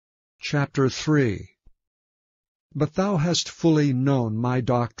Chapter 3. But thou hast fully known my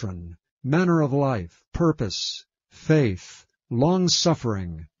doctrine, manner of life, purpose, faith,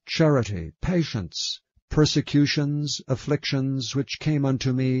 long-suffering, charity, patience, persecutions, afflictions, which came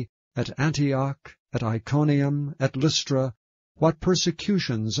unto me at Antioch, at Iconium, at Lystra, what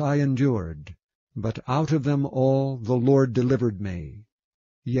persecutions I endured. But out of them all the Lord delivered me.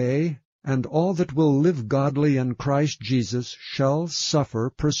 Yea, and all that will live godly in Christ Jesus shall suffer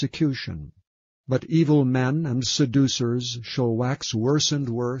persecution. But evil men and seducers shall wax worse and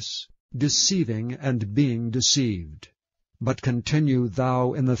worse, deceiving and being deceived. But continue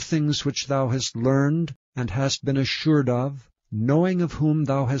thou in the things which thou hast learned, and hast been assured of, knowing of whom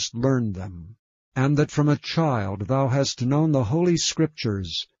thou hast learned them, and that from a child thou hast known the holy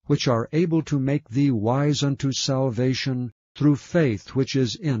Scriptures, which are able to make thee wise unto salvation through faith which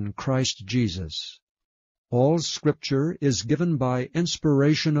is in Christ Jesus. All Scripture is given by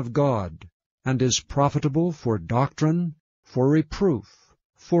inspiration of God, and is profitable for doctrine, for reproof,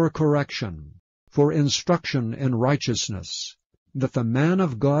 for correction, for instruction in righteousness, that the man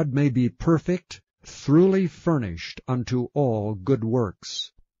of God may be perfect, thoroughly furnished unto all good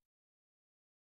works.